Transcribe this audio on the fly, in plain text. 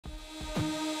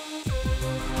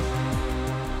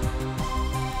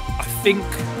think,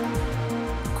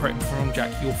 correct me if I'm wrong,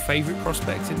 Jack, your favourite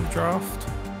prospect in the draft?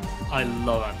 I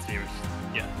love Anthony Richardson.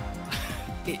 Yeah.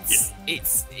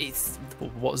 It's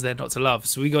what's there not to love?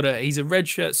 So he's a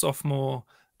redshirt sophomore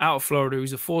out of Florida.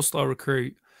 He's a 4-star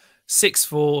recruit,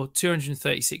 6'4",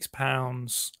 236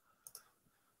 pounds.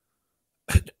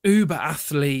 An uber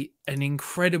athlete, an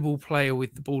incredible player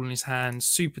with the ball in his hands,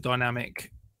 super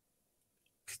dynamic.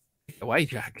 Take it away,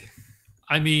 Jack.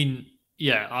 I mean,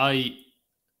 yeah,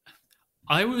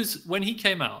 I was, when he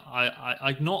came out,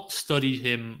 I'd not studied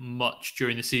him much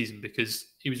during the season because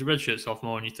he was a redshirt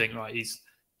sophomore, and you think, right,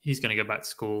 he's going to go back to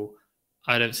school.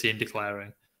 I don't see him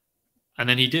declaring. And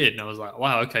then he did, and I was like,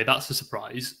 wow, okay, that's a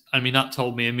surprise. I mean, that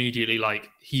told me immediately, like,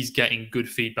 he's getting good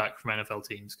feedback from NFL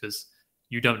teams because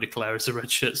you don't declare as a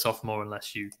redshirt sophomore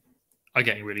unless you are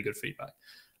getting really good feedback.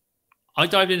 I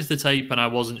dived into the tape, and I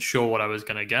wasn't sure what I was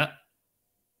going to get.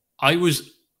 I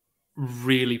was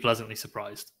really pleasantly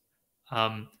surprised.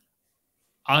 You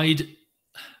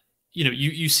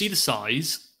see the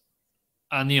size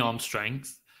and the arm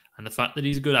strength and the fact that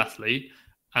he's a good athlete.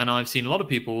 And I've seen a lot of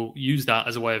people use that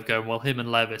as a way of going, well, him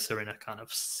and Levis are in a kind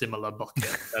of similar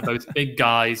bucket. They're both big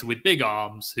guys with big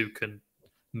arms who can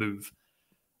move.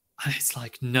 And it's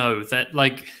like, no,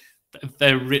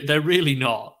 they're really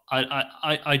not.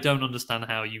 I don't understand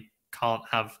how you can't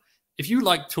have. If you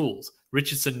like tools,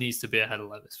 Richardson needs to be ahead of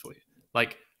Levis for you.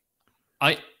 Like,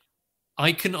 I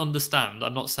can understand.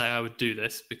 I'm not saying I would do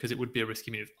this because it would be a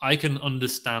risky move. I can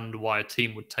understand why a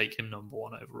team would take him number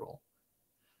 1 overall.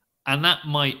 And that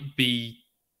might be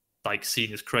like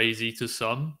seen as crazy to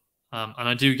some. And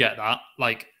I do get that.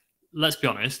 Like, let's be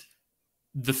honest,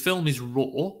 the film is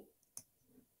raw.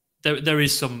 There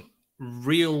is some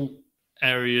real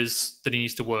areas that he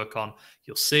needs to work on.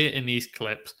 You'll see it in these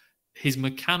clips. His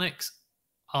mechanics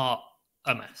are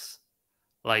a mess.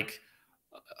 Like,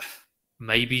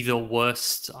 maybe the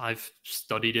worst I've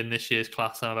studied in this year's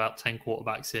class. I'm about 10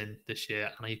 quarterbacks in this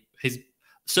year. And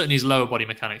certainly his lower body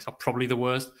mechanics are probably the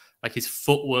worst. Like, his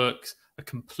footwork's a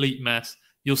complete mess.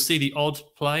 You'll see the odd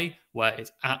play where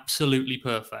it's absolutely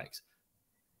perfect.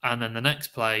 And then the next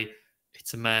play,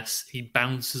 it's a mess. He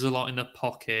bounces a lot in the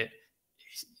pocket.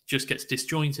 He just gets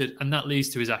disjointed. And that leads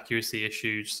to his accuracy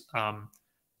issues.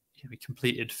 He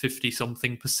completed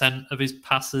 50-something% of his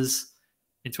passes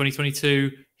in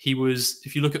 2022. He was,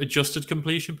 if you look at adjusted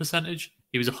completion percentage,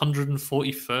 he was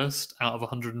 141st out of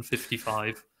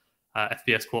 155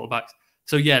 FBS quarterbacks.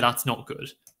 So yeah, that's not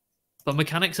good. But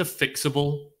mechanics are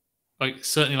fixable. Like,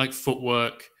 certainly like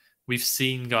footwork. We've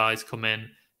seen guys come in.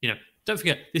 Don't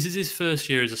forget, this is his first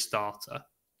year as a starter.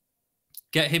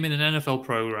 Get him in an NFL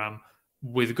program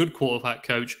with a good quarterback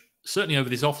coach, certainly over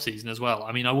this offseason as well.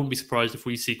 I mean, I wouldn't be surprised if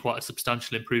we see quite a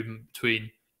substantial improvement between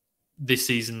this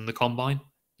season and the combine.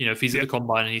 If he's at the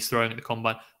combine and he's throwing at the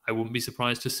combine, I wouldn't be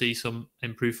surprised to see some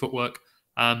improved footwork.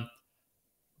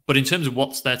 But in terms of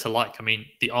what's there to like, I mean,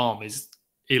 the arm is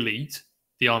elite.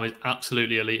 The arm is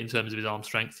absolutely elite in terms of his arm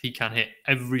strength. He can hit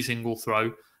every single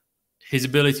throw. His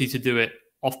ability to do it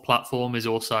off platform is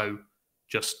also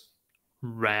just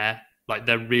rare. Like,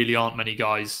 there really aren't many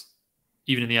guys,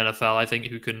 even in the NFL, I think,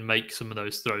 who can make some of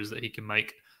those throws that he can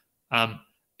make.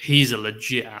 He's a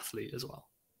legit athlete as well.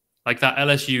 Like, that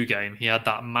LSU game, he had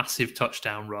that massive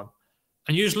touchdown run.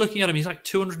 And you're just looking at him, he's like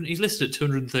 200, he's listed at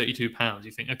 232 pounds.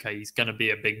 You think, okay, he's going to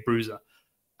be a big bruiser.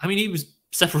 I mean, he was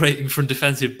separating from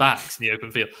defensive backs in the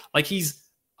open field. Like,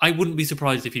 I wouldn't be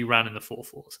surprised if he ran in the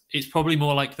 4.4s. It's probably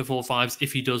more like the 4.5s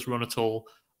if he does run at all.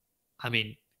 I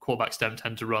mean, quarterbacks don't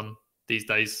tend to run these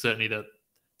days, certainly the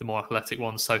more athletic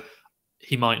ones. So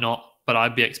he might not, but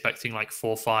I'd be expecting like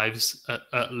 4.5s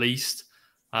at least.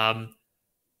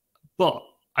 But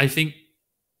I think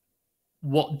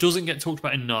what doesn't get talked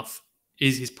about enough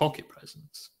is his pocket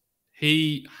presence.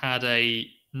 He had a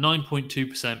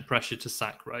 9.2% pressure to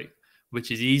sack rate,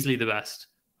 which is easily the best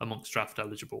amongst draft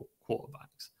eligible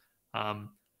quarterbacks.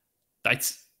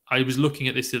 I was looking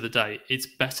at this the other day. It's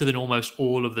better than almost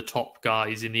all of the top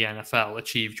guys in the NFL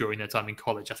achieved during their time in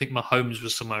college. I think Mahomes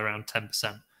was somewhere around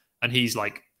 10%, and he's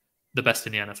like the best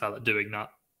in the NFL at doing that,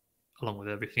 along with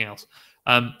everything else.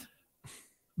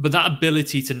 But that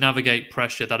ability to navigate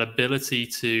pressure, that ability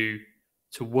to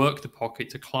work the pocket,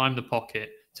 to climb the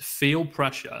pocket, to feel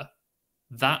pressure,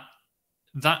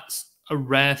 that's a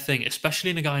rare thing,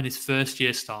 especially in a guy in his first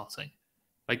year starting.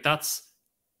 Like, that's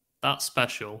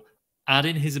special. Add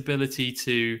in his ability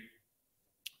to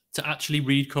actually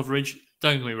read coverage.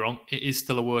 Don't get me wrong, it is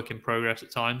still a work in progress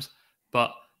at times,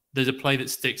 but there's a play that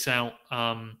sticks out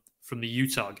from the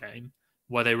Utah game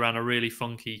where they ran a really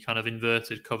funky kind of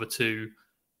inverted cover 2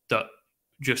 that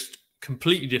just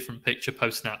completely different picture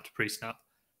post-snap to pre-snap.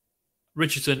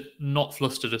 Richardson, not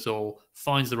flustered at all,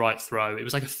 finds the right throw. It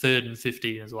was like a 3rd and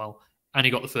 15 as well, and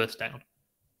he got the first down.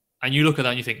 And you look at that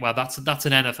and you think, wow, that's an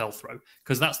NFL throw,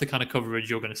 because that's the kind of coverage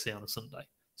you're going to see on a Sunday.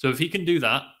 So if he can do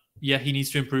that, yeah, he needs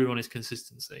to improve on his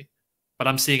consistency. But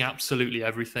I'm seeing absolutely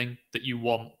everything that you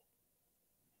want,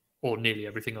 or nearly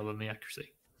everything other than the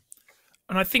accuracy.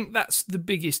 And I think that's the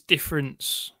biggest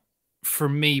difference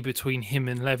from me between him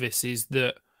and Levis, is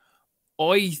that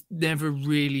I never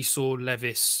really saw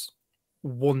Levis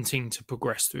wanting to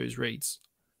progress through his reads.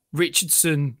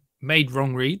 Richardson made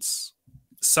wrong reads.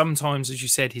 Sometimes, as you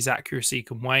said, his accuracy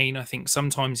can wane. I think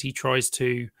sometimes he tries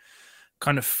to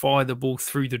kind of fire the ball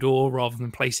through the door rather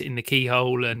than place it in the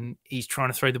keyhole, and he's trying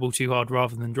to throw the ball too hard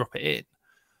rather than drop it in.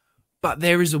 But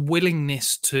there is a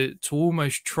willingness to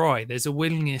almost try. There's a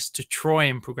willingness to try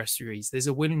and progress through reads. There's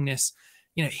a willingness,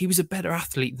 he was a better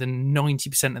athlete than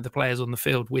 90% of the players on the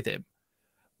field with him.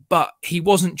 But he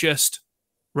wasn't just,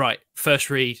 right, first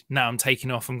read, now I'm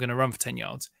taking off, I'm going to run for 10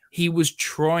 yards. He was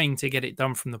trying to get it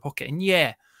done from the pocket. And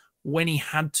yeah, when he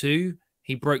had to,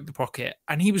 he broke the pocket,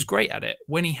 and he was great at it.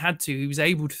 When he had to, he was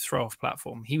able to throw off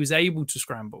platform. He was able to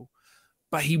scramble,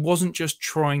 but he wasn't just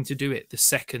trying to do it the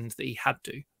second that he had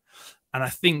to. And I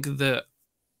think that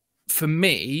for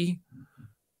me,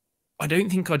 I don't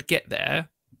think I'd get there,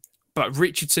 but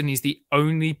Richardson is the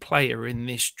only player in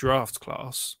this draft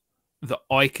class that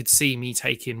I could see me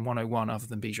taking 101 other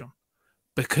than Bijan.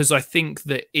 Because I think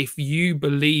that if you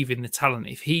believe in the talent,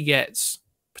 if he gets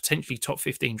potentially top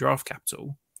 15 draft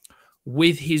capital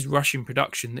with his rushing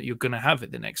production that you're going to have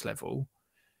at the next level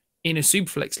in a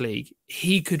Superflex league,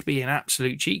 he could be an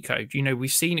absolute cheat code.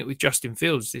 We've seen it with Justin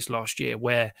Fields this last year,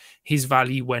 where his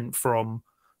value went from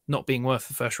not being worth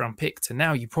a first round pick to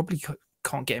now you probably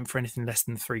can't get him for anything less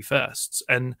than 3 firsts.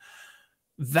 And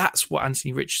that's what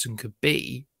Anthony Richardson could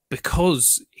be,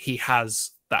 because he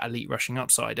has that elite rushing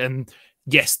upside. And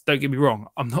yes, don't get me wrong,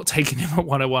 I'm not taking him at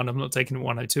 101. I'm not taking him at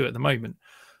 102 at the moment,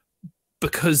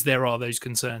 because there are those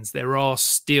concerns. There are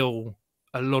still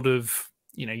a lot of,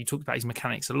 you talked about his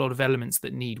mechanics, a lot of elements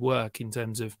that need work in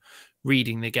terms of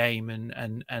reading the game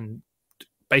and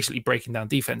basically breaking down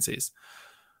defenses.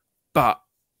 But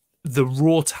the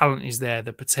raw talent is there,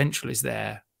 the potential is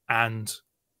there. And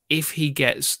if he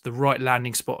gets the right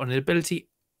landing spot and ability,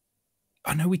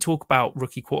 I know we talk about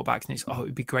rookie quarterbacks and it's, it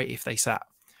would be great if they sat.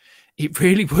 It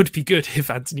really would be good if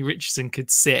Anthony Richardson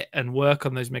could sit and work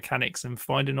on those mechanics and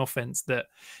find an offense that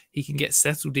he can get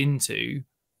settled into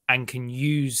and can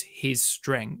use his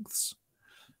strengths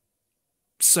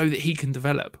so that he can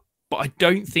develop. But I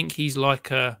don't think he's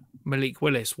like a Malik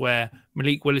Willis, where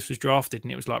Malik Willis was drafted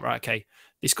and it was like, right, okay,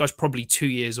 this guy's probably 2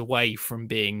 years away from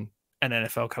being an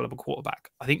NFL caliber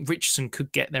quarterback. I think Richardson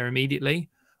could get there immediately.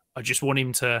 I just want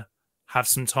him to have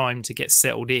some time to get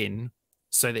settled in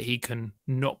so that he can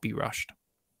not be rushed.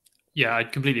 Yeah, I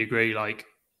completely agree. Like,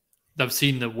 I've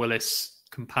seen the Willis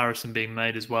comparison being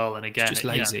made as well. And again, it's just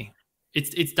lazy. Yeah,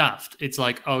 it's daft. It's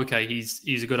like, oh, okay,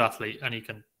 he's a good athlete and he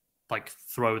can like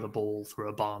throw the ball through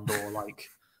a barn door. Like,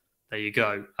 there you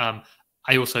go.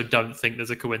 I also don't think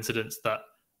there's a coincidence that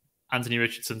Anthony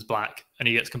Richardson's black and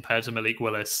he gets compared to Malik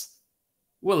Willis.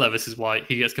 Will Levis is white.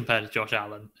 He gets compared to Josh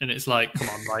Allen. And it's like, come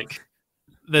on, like,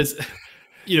 there's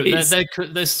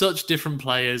such different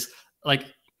players. Like,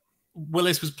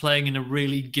 Willis was playing in a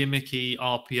really gimmicky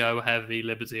RPO heavy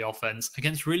Liberty offense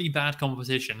against really bad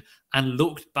competition and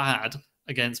looked bad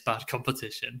against bad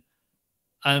competition.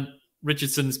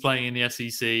 Richardson's playing in the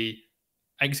SEC,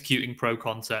 executing pro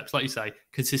concepts. Like you say,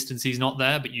 consistency's not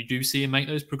there, but you do see him make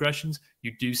those progressions.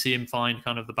 You do see him find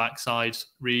kind of the backside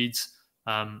reads.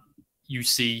 You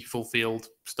see full field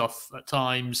stuff at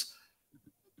times.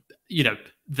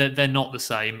 They're not the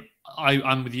same.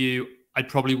 I'm with you. I'd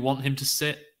probably want him to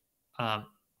sit.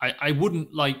 I wouldn't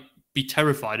be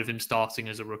terrified of him starting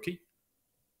as a rookie,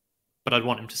 but I'd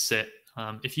want him to sit.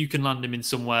 If you can land him in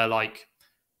somewhere like,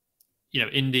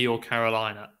 Indy or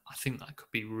Carolina, I think that could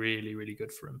be really, really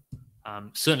good for him.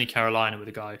 Certainly Carolina with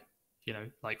a guy,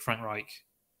 like Frank Reich,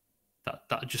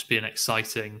 that would just be an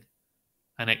exciting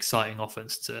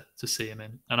offense to see him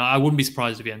in. And I wouldn't be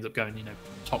surprised if he ends up going,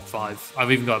 top 5.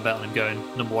 I've even got a bet on him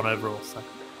going number 1 overall. So.